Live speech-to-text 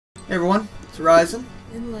Hey everyone, it's Ryzen.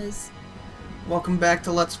 And Liz. Welcome back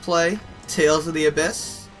to Let's Play Tales of the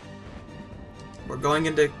Abyss. We're going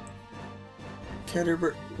into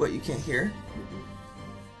Canterbury. What, you can't hear?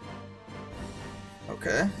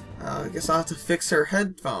 Okay. I guess I'll have to fix her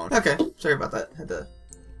headphone. Okay, sorry about that. Had to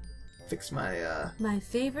fix my, My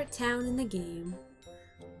favorite town in the game.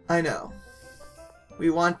 I know. We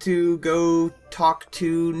want to go talk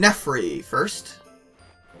to Nefri first.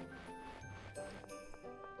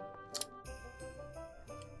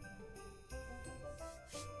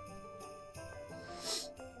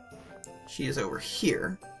 She is over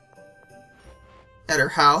here. At her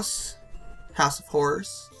house. House of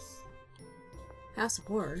Horrors. House of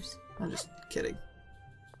Horrors? I'm just kidding.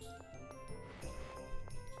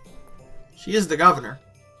 She is the governor.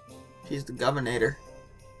 She's the governator.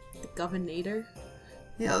 The Governator?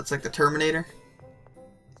 Yeah, that's like the Terminator.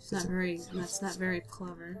 That's not very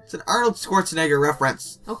clever. It's an Arnold Schwarzenegger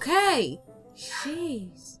reference. Okay!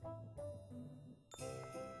 Jeez.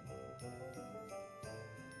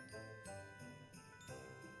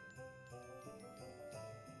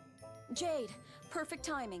 Jade, perfect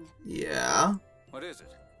timing. Yeah. What is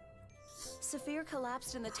it? Saphir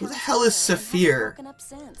collapsed in the Who town the hell is square and hasn't Saphir? woken up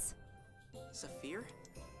since. Saphir?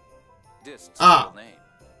 Dist's Ah. real name.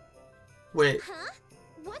 Wait. Huh?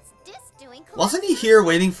 What's this doing? Wasn't he here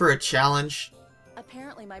waiting for a challenge?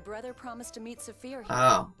 Apparently my brother promised to meet Saphir here.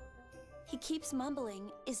 Oh. He keeps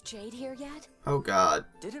mumbling, is Jade here yet? Oh god.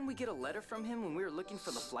 Didn't we get a letter from him when we were looking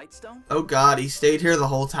for the flight stone? Oh god, he stayed here the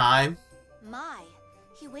whole time? My,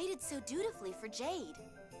 he waited so dutifully for Jade.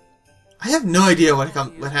 I have no idea what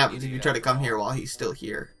happens if you try to come here while he's still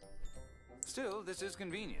here. Still, this is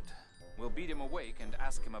convenient. We'll beat him awake and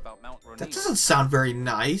ask him about Mount Ronil. That doesn't sound very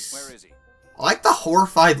nice. Where is he? I like the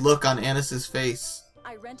horrified look on Annis's face.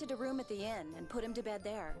 I rented a room at the inn and put him to bed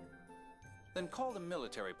there. Then call the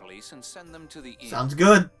military police and send them to the inn. Sounds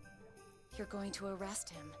good. You're going to arrest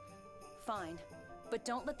him. Fine, but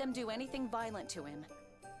don't let them do anything violent to him.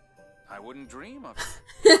 I wouldn't dream of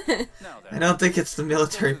it. Now then, I don't think it's the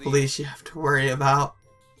military police you have to worry about.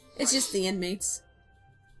 It's just the inmates.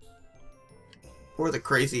 Or the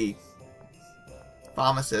crazy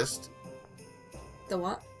pharmacist. The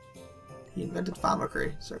what? He invented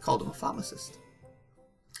pharmacry, so I called him a pharmacist.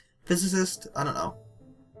 Physicist? I don't know.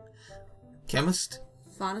 Chemist?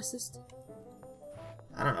 Phonicist?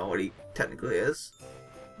 I don't know what he technically is.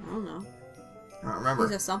 I don't know. I don't remember.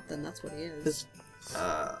 He's a something, that's what he is. His,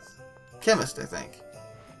 chemist, I think.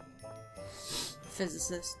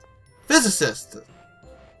 Physicist. Physicist!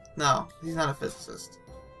 No, he's not a physicist.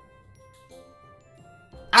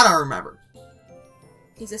 I don't remember.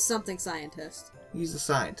 He's a something scientist. He's a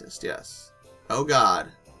scientist, yes. Oh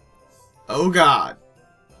god. Oh god.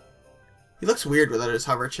 He looks weird without his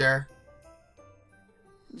hover chair.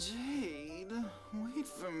 Jade, wait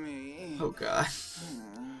for me. Oh god.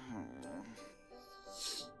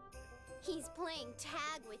 He's playing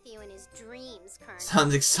tag with you in his dreams, Colonel.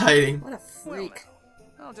 Sounds exciting. What a Well, freak.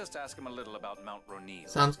 now, I'll just ask him a little about Mount Ronil.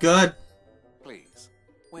 Sounds good. Please,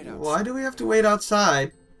 wait outside. Why do we have to wait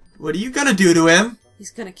outside? What are you gonna do to him?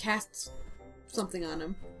 He's gonna cast something on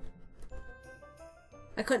him.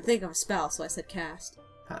 I couldn't think of a spell, so I said cast.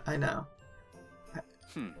 I know.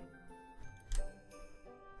 Hmm.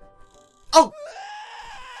 Oh!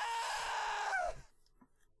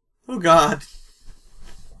 Oh god.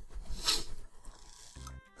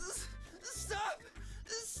 Stop!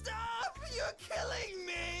 Stop! You're killing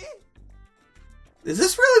me! Is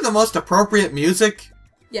this really the most appropriate music?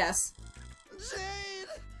 Yes. Jade!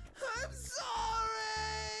 I'm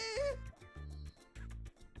sorry!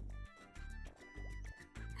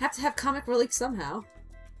 Have to have comic relief somehow.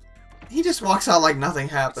 He just walks out like nothing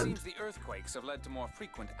It happened. seems the earthquakes have led to more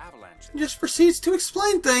frequent avalanches. He just proceeds to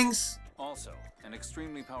explain things. Also, an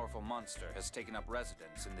extremely powerful monster has taken up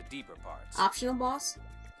residence in the deeper parts. Optional boss?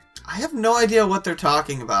 I have no idea what they're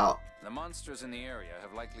talking about. The monsters in the area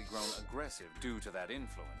have likely grown aggressive due to that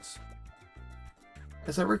influence.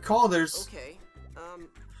 As I recall, there's... Okay,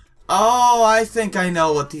 Oh, I think I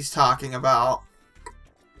know what he's talking about.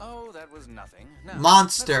 Oh, that was nothing. Now,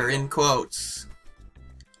 Monster, let's go. in quotes.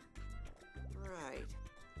 right.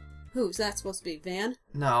 Who's that supposed to be? Van?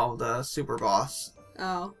 No, the super boss.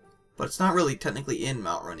 Oh. But it's not really technically in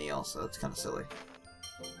Mount Ronil, so it's kind of silly.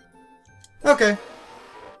 Okay.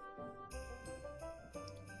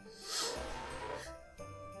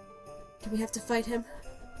 Do we have to fight him?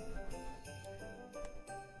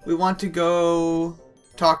 We want to go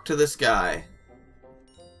talk to this guy.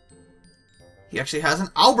 He actually has an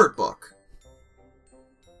Albert book.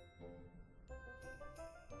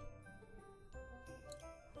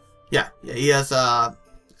 Yeah, he has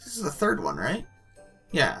This is the third one, right?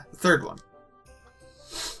 Yeah, the third one.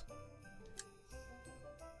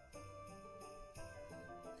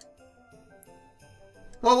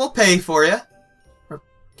 Well, we'll pay for you. Or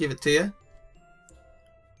give it to you.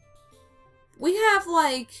 We have,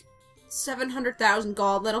 like, 700,000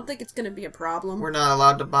 gold. I don't think it's gonna be a problem. We're not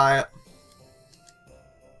allowed to buy it.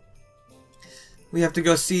 We have to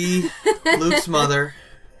go see Luke's mother.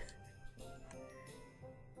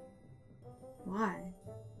 Why?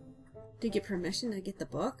 Do you get permission to get the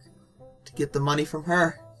book? To get the money from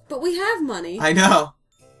her. But we have money. I know.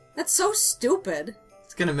 That's so stupid.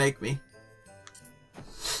 It's gonna make me.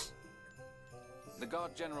 The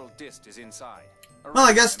Guard General Dist is inside. Well,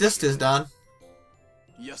 I guess Dist is done.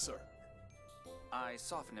 Yes, sir. I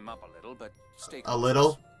softened him up a little, but stay A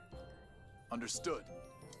little. Understood.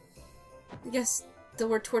 I guess the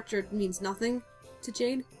word tortured means nothing to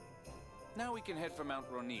Jade. Now we can head for Mount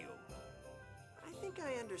Ronil. I think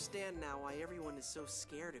I understand now why everyone is so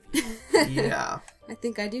scared of you. Yeah. I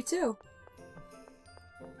think I do too.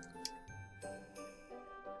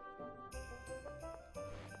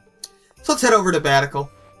 So let's head over to Batical.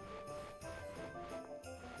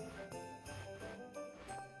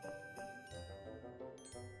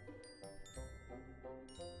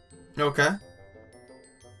 Okay.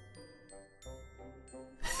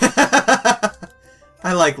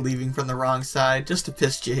 I like leaving from the wrong side, just to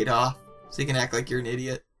piss Jade off, so you can act like you're an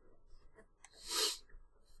idiot.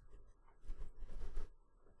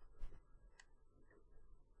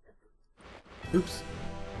 Oops.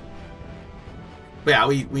 But yeah,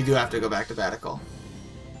 we do have to go back to Batical.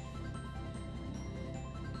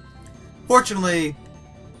 Fortunately...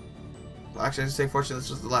 Well, actually, I was going to say fortunately this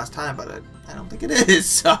was the last time, but I don't think it is,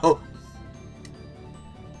 so...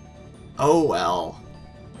 Oh well.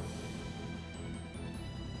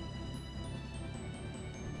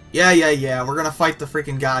 Yeah, we're gonna fight the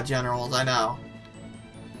freaking God Generals, I know.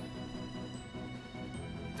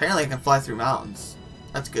 Apparently I can fly through mountains.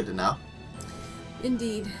 That's good to know.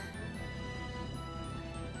 Indeed.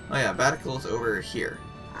 Oh yeah, Batical's over here.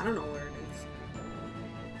 I don't know where it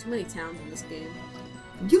is. Too many towns in this game.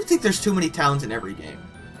 You think there's too many towns in every game.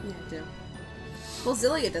 Yeah, I do. Well,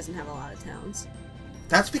 Xillia doesn't have a lot of towns.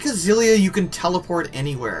 That's because Xillia you can teleport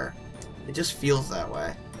anywhere. It just feels that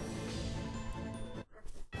way.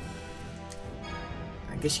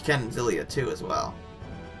 I guess you can in Xillia too as well.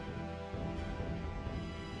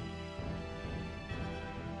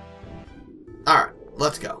 Alright,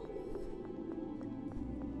 let's go.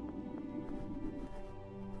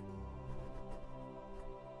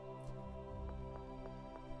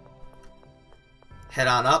 Head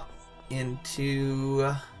on up into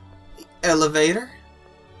the elevator.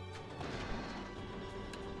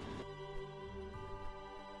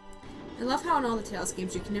 I love how in all the Tales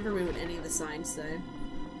games you can never read what any of the signs say.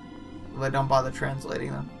 Well, I don't bother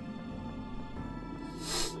translating them.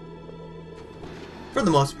 For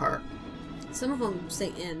the most part. Some of them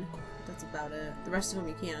say in. That's about it. The rest of them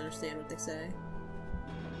you can't understand what they say.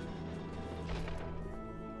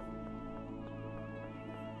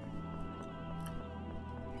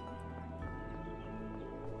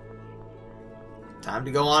 Time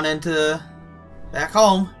to go on into back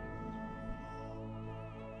home.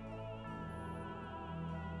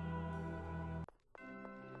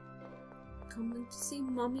 Coming to see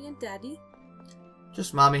Mommy and Daddy.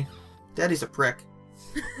 Just Mommy. Daddy's a prick.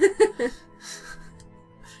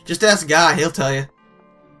 Just ask Guy, he'll tell you.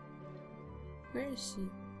 Where is she?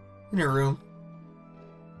 In her room.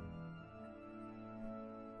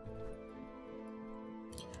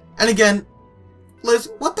 And again,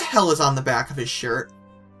 Liz, what the hell is on the back of his shirt?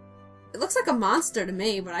 It looks like a monster to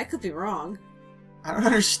me, but I could be wrong. I don't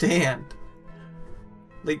understand.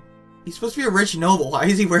 Like, he's supposed to be a rich noble. Why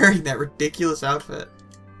is he wearing that ridiculous outfit?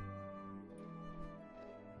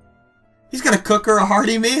 He's gonna cook her a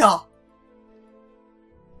hearty meal.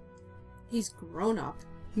 He's grown up.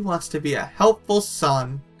 He wants to be a helpful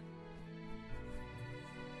son.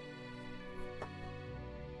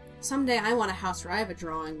 Someday I want a house where I have a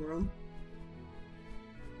drawing room.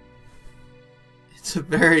 It's a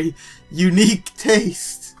very unique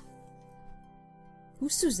taste.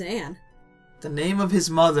 Who's Suzanne? The name of his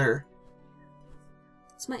mother.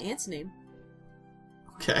 It's my aunt's name.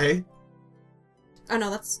 Okay. Oh no,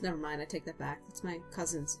 that's... never mind, I take that back. That's my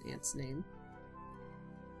cousin's aunt's name.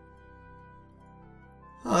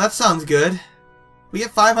 Oh, that sounds good. We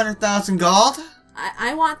get 500,000 gold?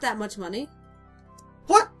 I want that much money.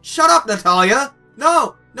 What? Shut up, Natalia!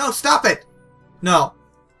 No! No, stop it! No.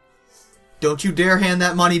 Don't you dare hand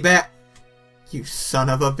that money back. You son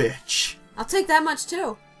of a bitch. I'll take that much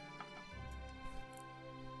too.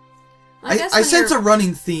 I sense a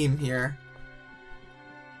running theme here.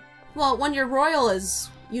 Well, when your royal is,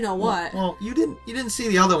 you know what? Well, you didn't see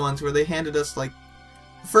the other ones where they handed us like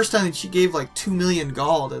the first time she gave like 2 million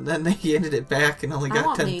gold, and then they handed it back and only I got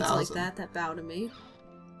want 10,000. maids like that bow to me.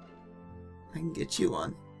 I can get you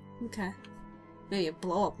one. Okay. Maybe a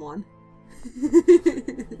blow up one.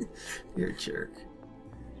 You're a jerk.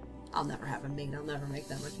 I'll never have a maid. I'll never make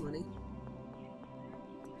that much money.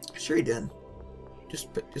 Sure you did. Just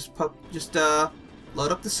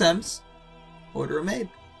load up the Sims, order a maid.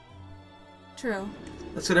 True.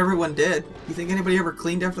 That's what everyone did. You think anybody ever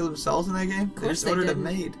cleaned after themselves in that game? They just ordered a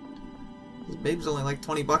maid. The maid was only like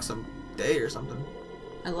 20 bucks a day or something.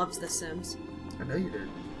 I loved The Sims. I know you did.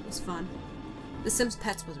 It was fun. The Sims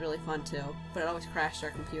Pets was really fun too, but it always crashed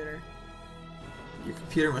our computer. Your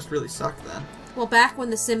computer must really suck then. Well, back when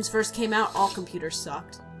The Sims first came out, all computers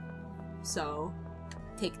sucked. So,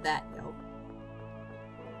 take that, yo.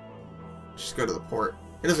 Just go to the port.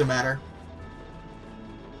 It doesn't matter.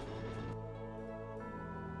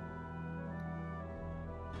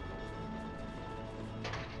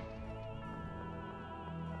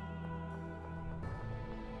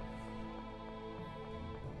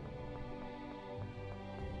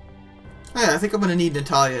 Yeah, I think I'm gonna need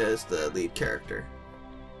Natalia as the lead character.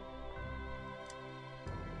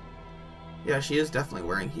 Yeah, she is definitely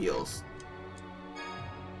wearing heels.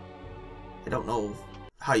 I don't know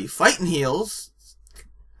how you fight in heels.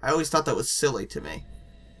 I always thought that was silly to me.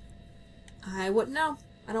 I wouldn't know.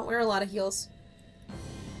 I don't wear a lot of heels.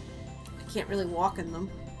 I can't really walk in them,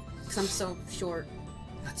 because I'm so short.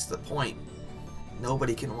 That's the point.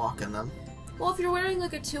 Nobody can walk in them. Well, if you're wearing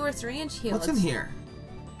like a 2 or 3 inch heel, What's in here?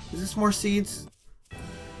 Is this more seeds?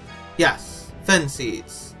 Yes, fen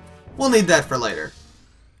seeds. We'll need that for later.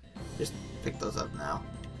 Just pick those up now.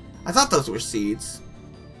 I thought those were seeds.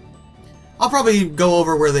 I'll probably go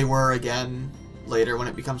over where they were again later when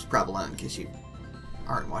it becomes prevalent, in case you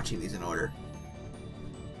aren't watching these in order.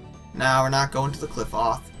 No, we're not going to the cliff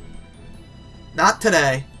off. Not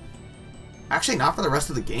today. Actually, not for the rest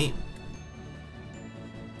of the game.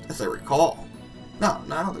 As I recall. No,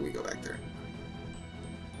 I don't think we go back there.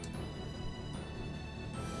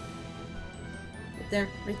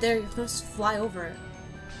 Right there, you're supposed to fly over it.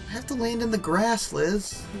 I have to land in the grass,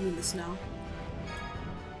 Liz. You mean the snow?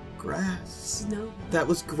 Grass. Snow. That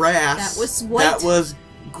was grass. That was white. That was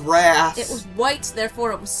grass. It was white,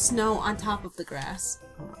 therefore it was snow on top of the grass.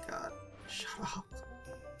 Oh my god. Shut up.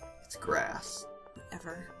 It's grass.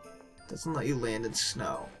 Whatever. Doesn't let you land in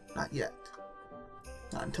snow. Not yet.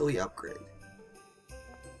 Not until we upgrade.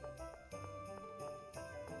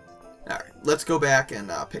 Alright, let's go back and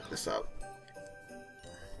pick this up.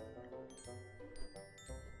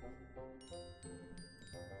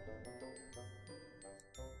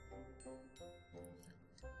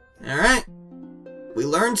 Alright. We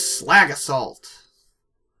learned Slag Assault,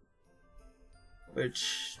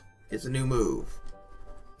 which is a new move.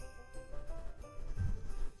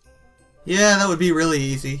 Yeah, that would be really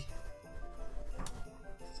easy.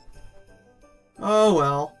 Oh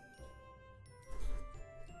well.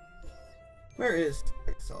 Where is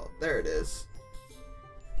Slag Assault? There it is.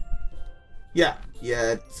 Yeah,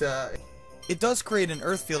 it's It does create an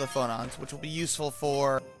earth field of phonons, which will be useful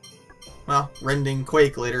for, well, rending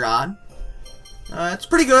Quake later on. It's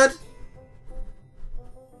pretty good.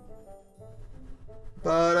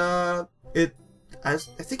 But, I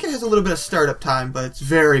think it has a little bit of startup time, but it's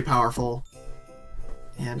very powerful.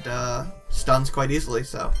 And, stuns quite easily,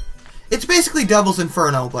 so. It's basically Devil's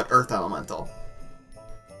Inferno, but Earth Elemental.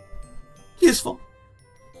 Useful.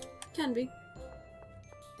 Can be.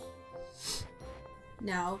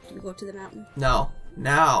 Now, do we go to the mountain? No.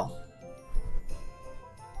 Now.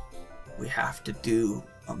 We have to do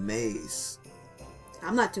a maze.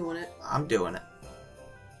 I'm not doing it. I'm doing it.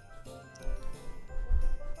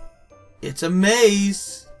 It's a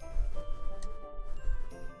maze.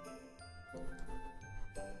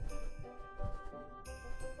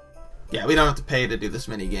 Yeah, we don't have to pay to do this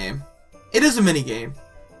minigame. It is a minigame.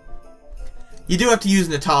 You do have to use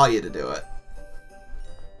Natalia to do it.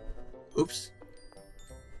 Oops.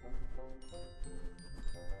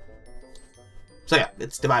 So yeah,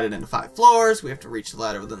 it's divided into 5 floors. We have to reach the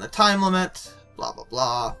ladder within the time limit. Blah, blah,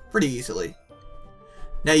 blah. Pretty easily.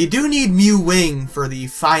 Now, you do need Mew Wing for the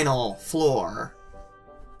final floor.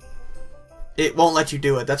 It won't let you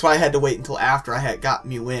do it. That's why I had to wait until after I had got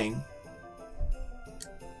Mew Wing.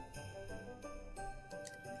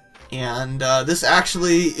 And this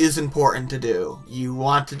actually is important to do. You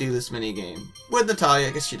want to do this minigame. With Natalia,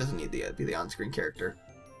 I guess she doesn't need to be the on-screen character.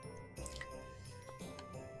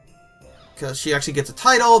 because she actually gets a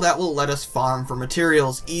title that will let us farm for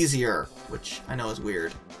materials easier, which I know is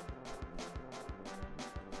weird.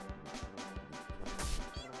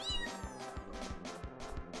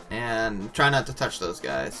 And try not to touch those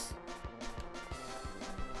guys.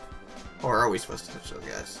 Or are we supposed to touch those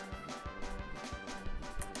guys?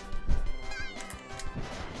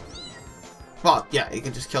 Well, yeah, you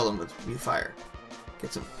can just kill them with fire.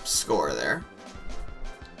 Get some score there.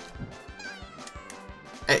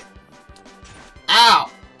 Hey.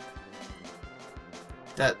 Ow!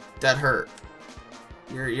 That hurt.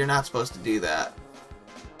 You're not supposed to do that.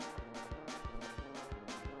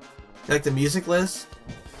 You like the music, Liz?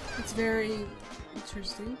 It's very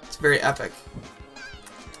interesting. It's very epic.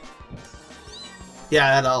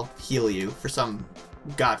 Yeah, that'll heal you for some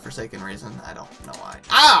godforsaken reason. I don't know why.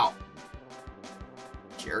 Ow!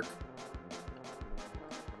 Jerk.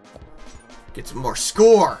 Get some more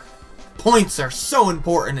score! Points are so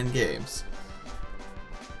important in games.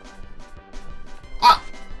 Ah!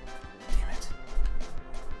 Damn it.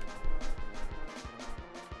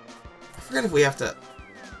 I forget if we have to...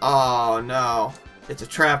 Oh, no. It's a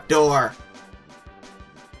trap door.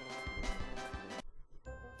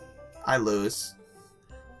 I lose.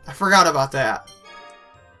 I forgot about that.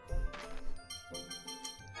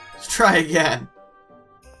 Let's try again.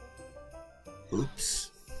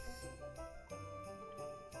 Oops.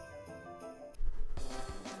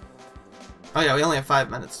 Oh yeah, we only have 5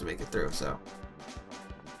 minutes to make it through, so...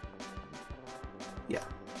 Yeah.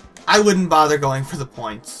 I wouldn't bother going for the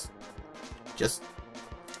points. Just...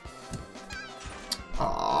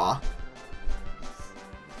 Aww.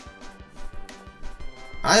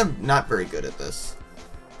 I am not very good at this.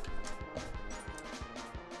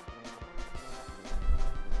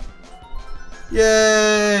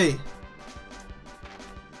 Yay!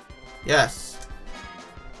 Yes.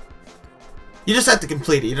 You just have to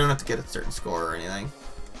complete it. You don't have to get a certain score or anything.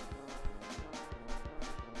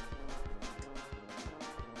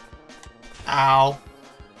 Ow.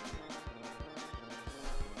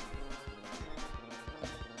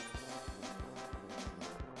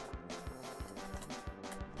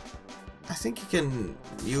 I think you can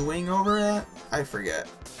U-wing over that? I forget.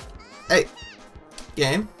 Hey!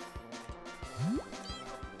 Game?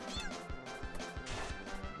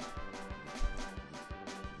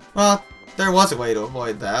 Well, there was a way to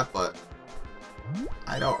avoid that, but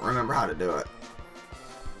I don't remember how to do it.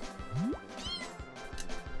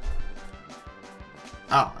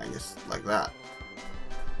 Oh, I guess like that.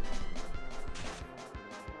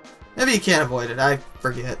 Maybe you can't avoid it, I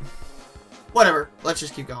forget. Whatever, let's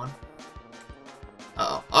just keep going.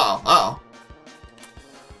 Uh-oh, uh-oh, uh-oh.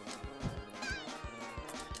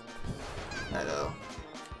 Hello.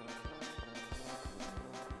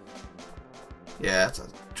 Yeah, it's a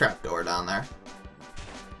trapdoor down there.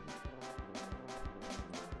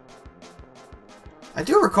 I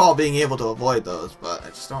do recall being able to avoid those, but I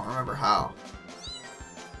just don't remember how.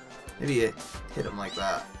 Maybe you hit them like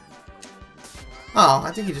that. Oh,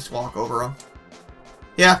 I think you just walk over them.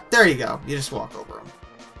 Yeah, there you go. You just walk over them.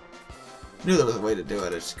 Knew there was a way to do it,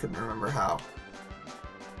 I just couldn't remember how.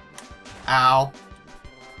 Ow.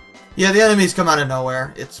 Yeah, the enemies come out of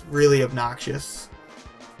nowhere. It's really obnoxious.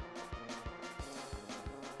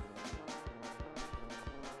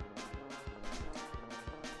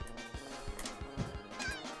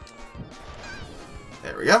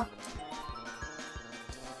 There we go.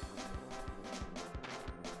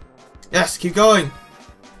 Yes, keep going.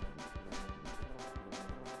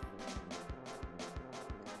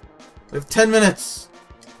 We have 10 minutes.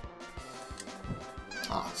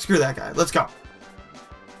 Oh, screw that guy. Let's go.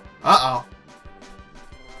 Uh-oh.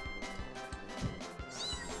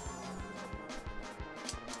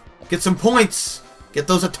 Get some points. Get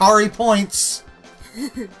those Atari points.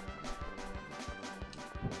 It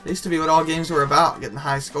used to be what all games were about, getting the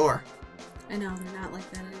high score. I know, they're not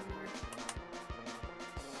like that anymore.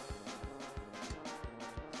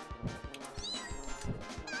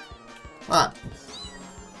 Come on.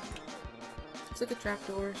 It's like a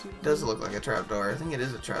trapdoor or something. It does look like a trapdoor. I think it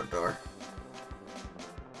is a trapdoor.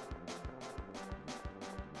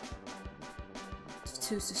 It's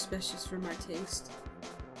too suspicious for my taste.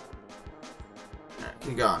 Alright,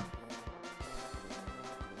 keep going.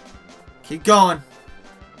 Keep going.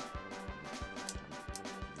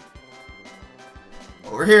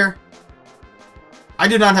 Over here. I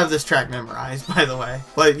do not have this track memorized, by the way.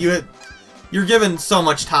 But you're given so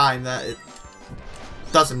much time that it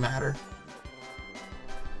doesn't matter.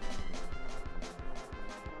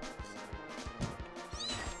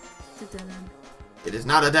 It's a dead end. It is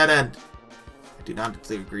not a dead end. I do not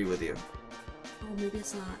agree with you. Oh, maybe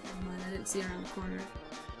it's not. Never mind, I didn't see it around the corner.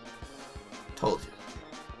 Told you.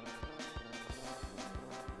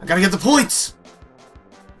 I gotta get the points!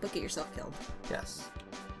 But get yourself killed. Yes.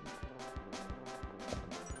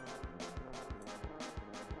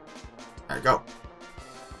 Alright, go.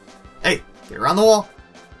 Hey, get around the wall.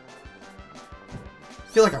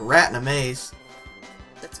 I feel like a rat in a maze.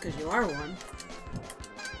 That's because you are one.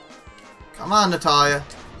 Come on, Natalia.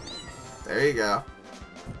 There you go.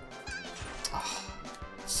 Oh,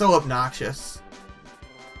 so obnoxious.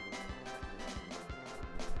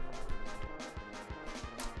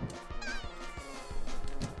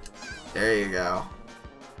 There you go.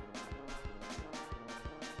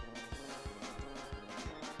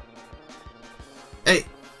 Hey!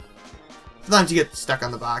 Sometimes you get stuck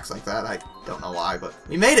on the box like that. I don't know why, but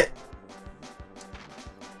we made it!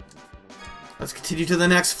 Let's continue to the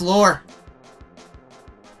next floor.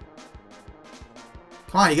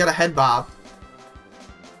 Come on, you got a head bob.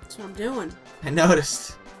 That's what I'm doing. I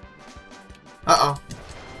noticed. Uh-oh.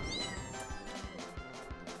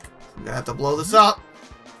 I'm gonna have to blow this up.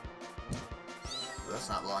 That's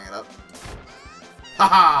not blowing it up.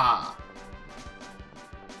 Haha!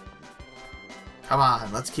 Come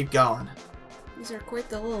on, let's keep going. These are quite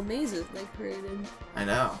the little mazes they created. I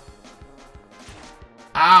know.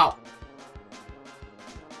 Ow!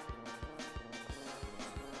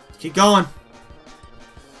 Keep going.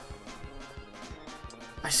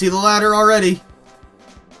 I see the ladder already.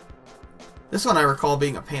 This one I recall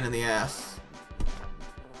being a pain in the ass.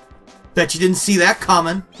 Bet you didn't see that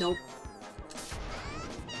coming. Nope.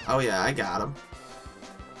 Oh yeah, I got him.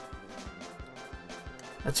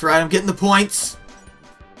 That's right, I'm getting the points.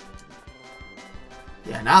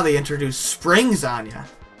 Yeah, now they introduce springs on ya.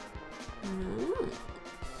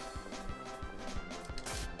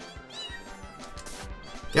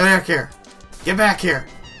 Get back here. Get back here.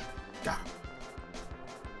 Got him.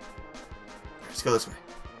 Let's go this way.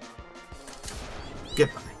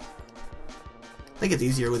 Goodbye. I think it's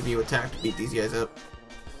easier with Mew attack to beat these guys up.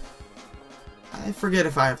 I forget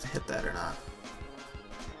if I have to hit that or not.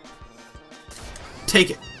 Take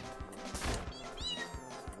it.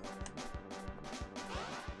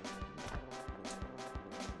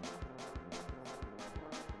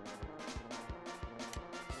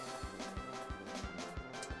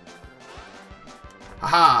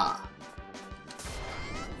 Haha.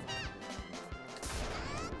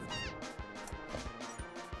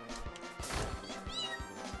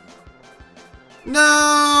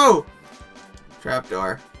 No!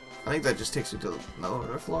 Trapdoor. I think that just takes me to the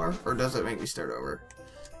lower floor. Or does it make me start over?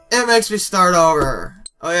 It makes me start over!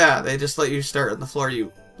 Oh yeah, they just let you start on the floor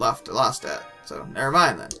you lost at. So, never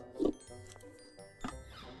mind then.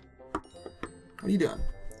 What are you doing?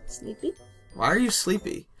 Sleepy? Why are you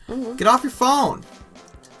sleepy? Mm-hmm. Get off your phone!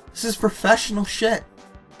 This is professional shit.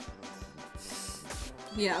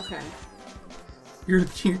 Yeah, okay. You're a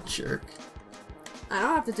jerk. I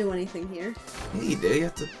don't have to do anything here. Yeah, you do. You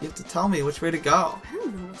have to tell me which way to go. I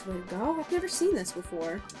don't know which way to go. I've never seen this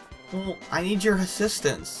before. Well, I need your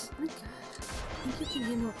assistance. Oh my god. I think you can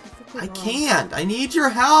handle it perfectly I well. can't. I need your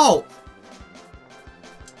help.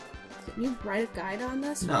 Didn't you write a guide on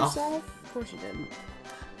this for No. yourself? Of course you didn't.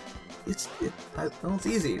 Well, it's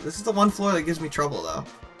easy. This is the one floor that gives me trouble, though.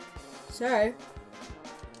 Sorry.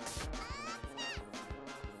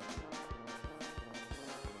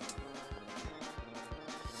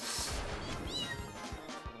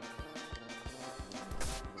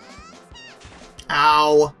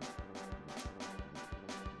 Ow.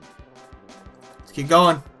 Let's keep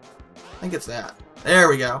going. I think it's that. There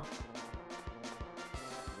we go.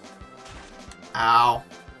 Ow.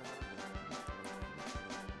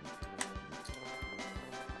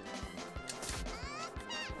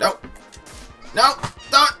 Nope. Nope.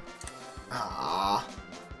 Don't. Ah.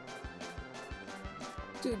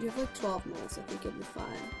 Dude, you have like 12 minutes. I think you'll be fine.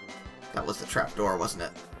 That was the trapdoor, wasn't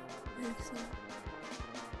it? Excellent.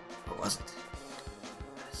 Or was it?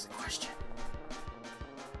 That is the question.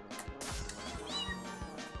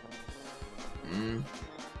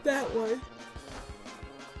 That one.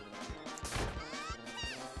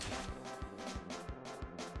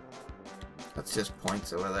 That's just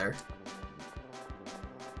points over there.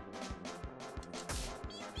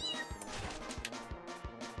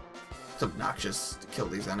 It's obnoxious to kill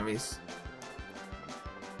these enemies.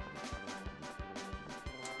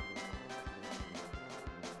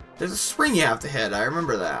 There's a spring you have to hit, I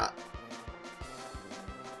remember that.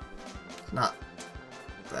 It's not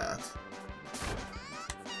that.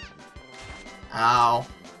 Ow.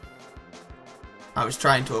 I was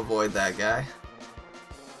trying to avoid that guy.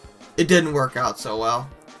 It didn't work out so well.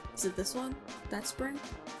 Is it this one? That spring?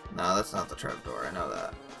 No, that's not the trapdoor, I know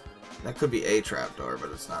that. That could be a trapdoor,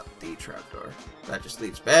 but it's not the trapdoor. That just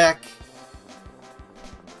leads back.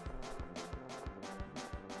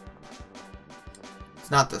 It's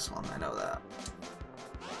not this one, I know that.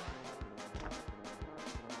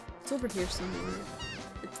 It's over here somewhere.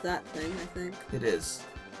 It's that thing, I think. It is.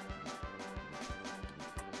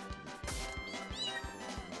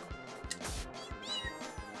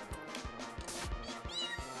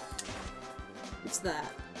 It's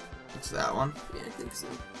that. It's that one. Yeah, I think so.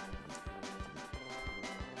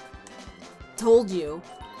 Told you.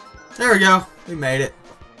 There we go. We made it.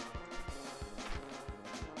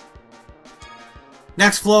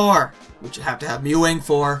 Next floor, which you have to have Mewing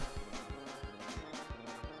for.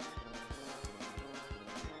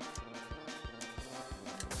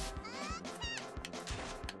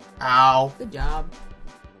 Ow. Good job.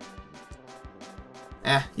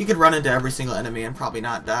 You could run into every single enemy and probably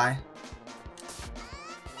not die.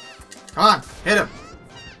 Come on, hit him.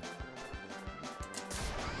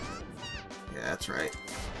 Yeah, that's right.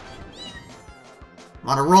 I'm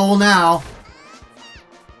on a roll now.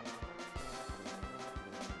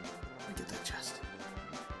 Let me get that chest.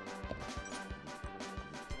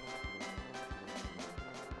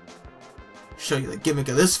 Show you the gimmick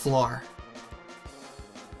of this floor.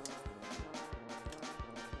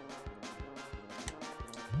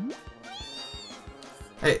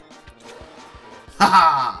 Hey.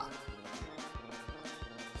 Haha!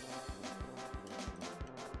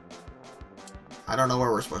 I don't know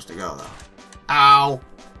where we're supposed to go, though. Ow!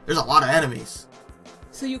 There's a lot of enemies.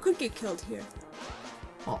 So you could get killed here.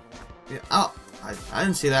 Oh, yeah. Oh, I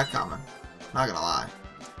didn't see that coming. Not gonna lie.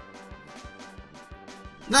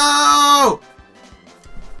 No!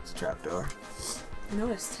 It's a trapdoor. I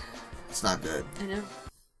noticed. It's not good. I know.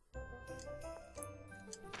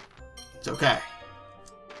 It's okay.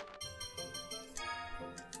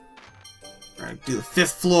 We're gonna do the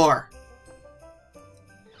 5th floor.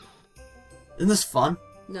 Isn't this fun?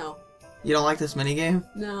 No. You don't like this minigame?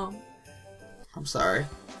 No. I'm sorry.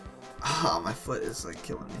 Oh, my foot is like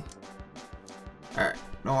killing me. Alright,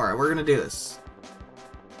 don't worry, we're gonna do this.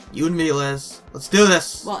 You and me, Liz. Let's do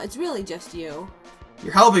this! Well, it's really just you.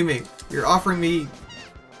 You're helping me. You're offering me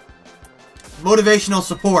motivational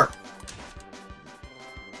support.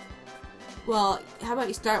 Well, how about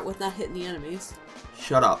you start with not hitting the enemies?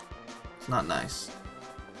 Shut up. It's not nice.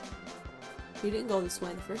 You didn't go this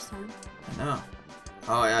way the first time. I know.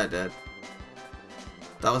 Oh yeah, I did.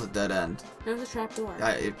 That was a dead end. There was a trapdoor.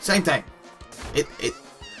 Same thing.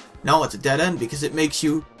 No, it's a dead end because it makes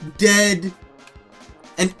you dead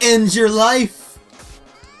and ends your life.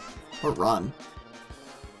 Or run.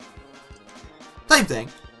 Same thing.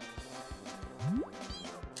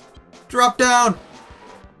 Drop down.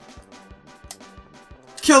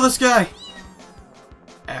 Kill this guy.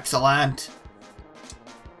 Excellent.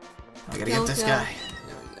 I gotta get this guy.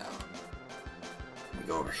 There we go. Let me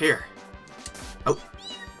go over here. Oh.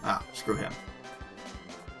 Ah, screw him.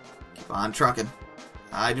 Keep on trucking.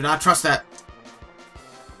 I do not trust that.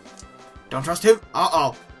 Don't trust him.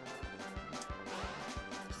 Uh-oh.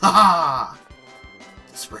 Ha-ha!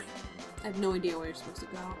 Spring. I have no idea where you're supposed to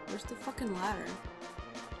go. Where's the fucking ladder?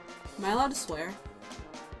 Am I allowed to swear?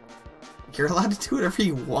 You're allowed to do whatever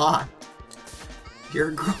you want. You're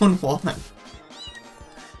a grown woman.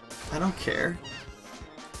 I don't care.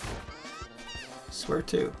 Swear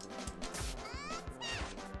too.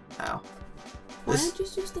 Ow. Why This, don't you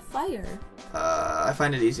just use the fire? I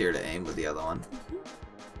find it easier to aim with the other one.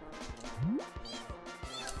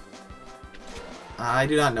 I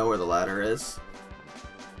do not know where the ladder is.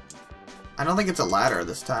 I don't think it's a ladder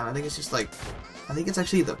this time. I think it's just like... I think it's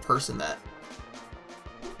actually the person that...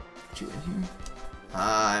 Put you in here?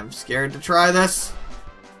 I'm scared to try this.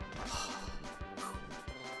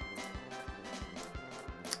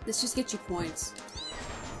 This just gets you points.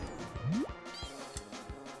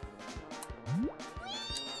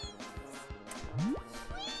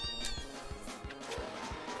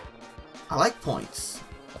 I like points.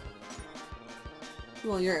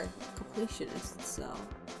 Well, you're a completionist, so...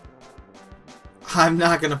 I'm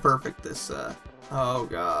not gonna perfect this, oh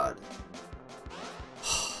god.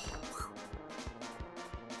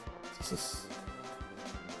 This is...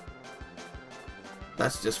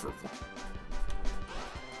 That's just for...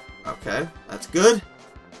 Okay, that's good.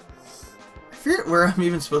 I forget where I'm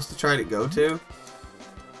even supposed to try to go to.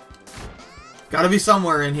 Gotta be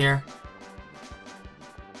somewhere in here.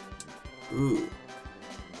 Ooh.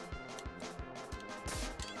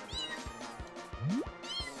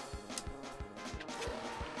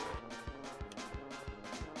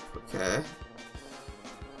 Okay.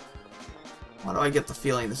 Why do I get the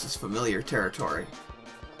feeling this is familiar territory?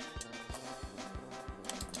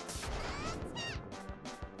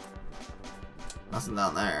 Nothing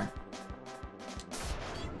down there.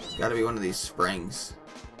 It's gotta be one of these springs.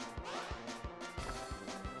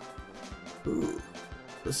 Ooh,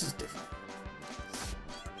 this is different.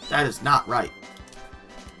 That is not right.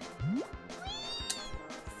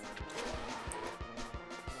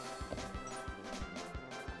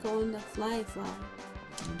 Going to fly.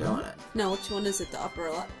 I'm doing it. No, which one is it? The upper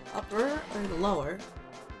or the lower?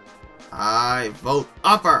 I vote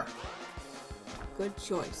upper. Good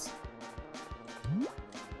choice.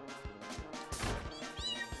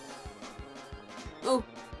 Oh,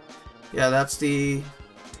 Yeah, that's the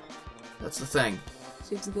thing.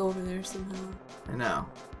 so you have to go over there somehow. I know.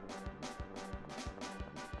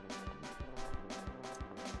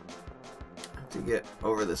 I have to get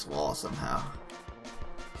over this wall somehow.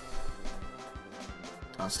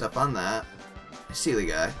 Don't step on that. I see the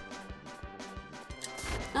guy.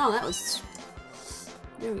 Oh, that was...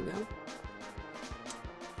 There we go.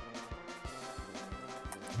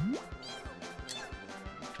 And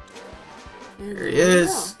There he there we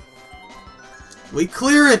is. We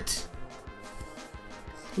clear it.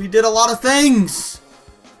 We did a lot of things.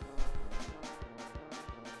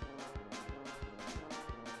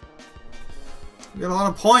 We got a lot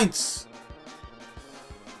of points.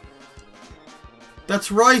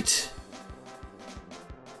 That's right.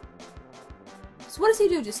 So what does he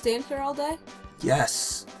do? Just stand here all day?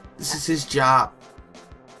 Yes. This is his job.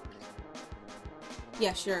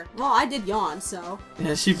 Yeah, sure. Well, I did yawn, so...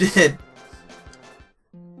 Yes, you did.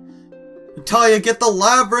 Natalia, get the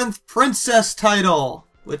Labyrinth Princess title,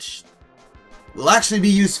 which will actually be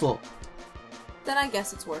useful. Then I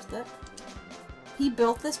guess it's worth it. He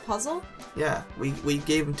built this puzzle? Yeah, we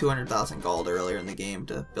gave him 200,000 gold earlier in the game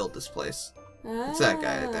to build this place. It's that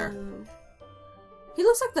guy right there. Oh. He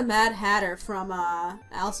looks like the Mad Hatter from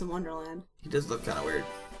Alice in Wonderland. He does look kind of weird.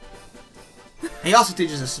 He also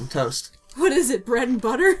teaches us some toast. What is it? Bread and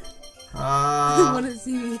butter? What is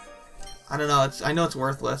he? I don't know. I know it's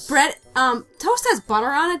worthless. Bread. Toast has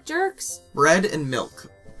butter on it, jerks. Bread and milk.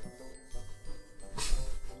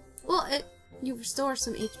 Well, you restore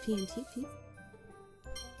some HP and TP.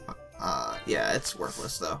 Yeah, it's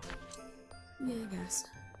worthless though. Yeah, I guess.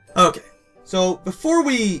 Okay, so before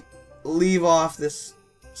we leave off this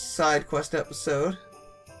side quest episode,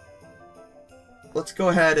 let's go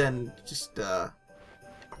ahead and just, oh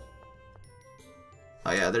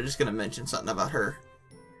yeah, they're just gonna mention something about her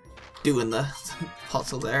doing the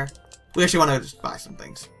puzzle there. We actually want to just buy some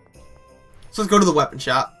things. So let's go to the weapon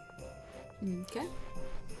shop. Okay.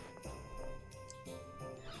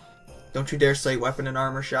 Don't you dare say weapon and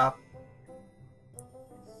armor shop.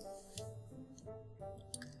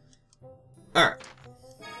 Alright.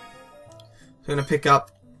 So I'm gonna pick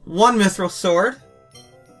up one mithril sword,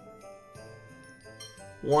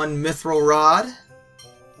 one mithril rod.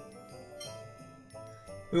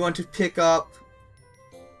 We want to pick up...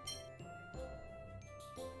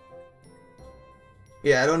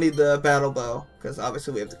 Yeah, I don't need the battle bow, because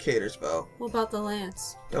obviously we have the cater's bow. What about the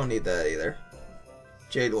lance? Don't need that either.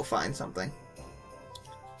 Jade will find something.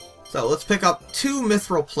 So let's pick up 2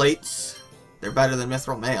 mithril plates. They're better than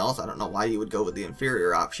mithril mails. I don't know why you would go with the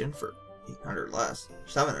inferior option for 800 less.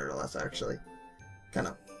 700 less, actually. Kind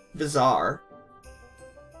of bizarre.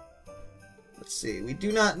 Let's see. We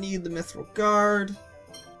do not need the mithril guard.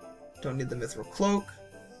 Don't need the mithril cloak.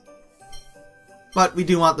 But we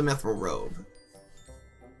do want the mithril robe.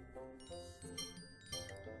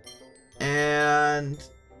 And...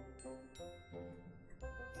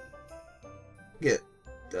 get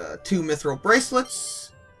 2 mithril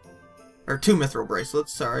bracelets. Or 2 mithril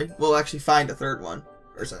bracelets, sorry. We'll actually find a third one.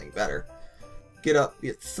 Or something better. Get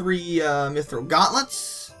 3 mithril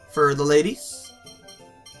gauntlets for the ladies.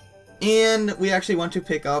 And we actually want to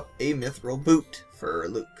pick up a mithril boot for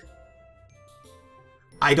Luke.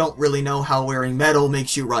 I don't really know how wearing metal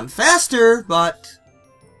makes you run faster, but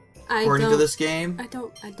according to this game, it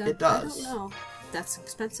does. I don't know. That's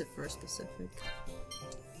expensive for a specific.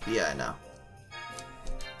 Yeah, I know.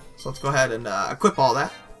 So let's go ahead and equip all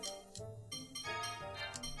that.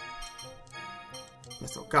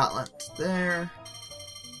 Mithril gauntlets there.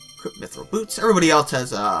 Equip mithril boots. Everybody else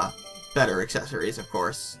has better accessories, of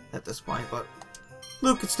course, at this point, but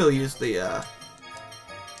Luke could still use the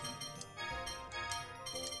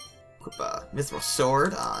equip a mithril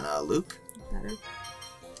sword on Luke. Better.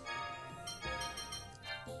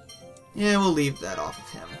 Yeah, we'll leave that off of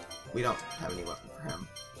him. We don't have any weapon for him.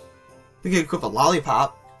 We could equip a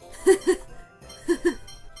lollipop.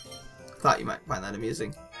 Thought you might find that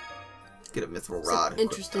amusing. Get a mithril rod.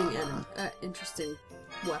 Interesting interesting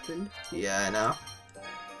weapon. Yeah, I know.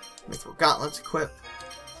 Mithril gauntlets equip.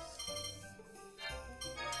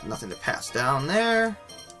 nothing to pass down there.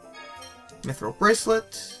 Mithril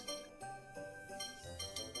bracelet.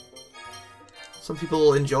 Some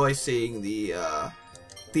people enjoy seeing the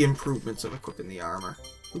improvements of equipping the armor.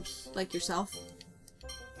 Oops. Like yourself?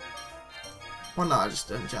 Well, no, just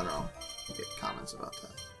in general. I get comments about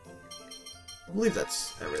that. I believe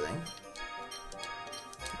that's everything.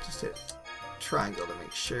 Just hit triangle to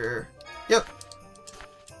make sure. Yep.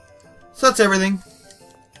 So that's everything.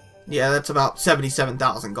 Yeah, that's about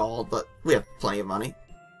 77,000 gold, but we have plenty of money.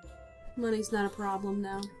 Money's not a problem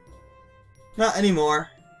now. Not anymore.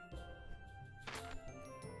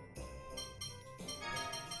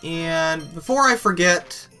 And before I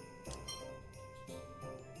forget,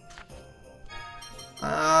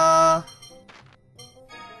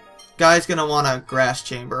 guy's gonna want a grass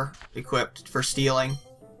chamber equipped for stealing.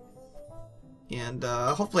 And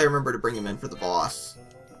hopefully I remember to bring him in for the boss.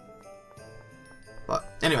 But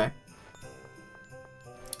anyway,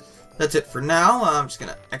 that's it for now. I'm just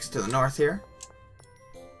gonna exit to the north here,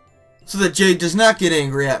 so that Jade does not get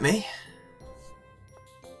angry at me.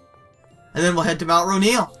 And then we'll head to Mount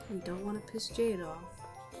Roneal. We don't want to piss Jade off.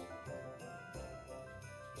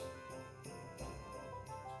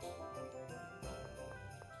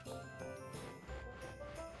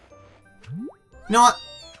 You know what?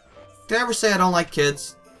 Did I ever say I don't like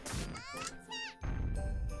kids?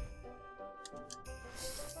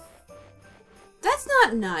 That's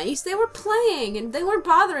not nice. They were playing and they weren't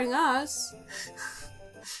bothering us.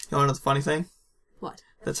 You wanna know the funny thing? What?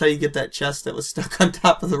 That's how you get that chest that was stuck on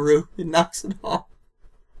top of the roof. It knocks it off.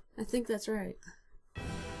 I think that's right.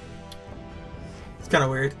 It's kind of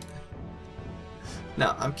weird.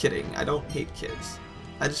 No, I'm kidding. I don't hate kids.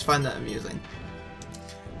 I just find that amusing.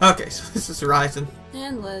 Okay, so this is Horizon.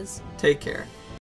 And Liz. Take care.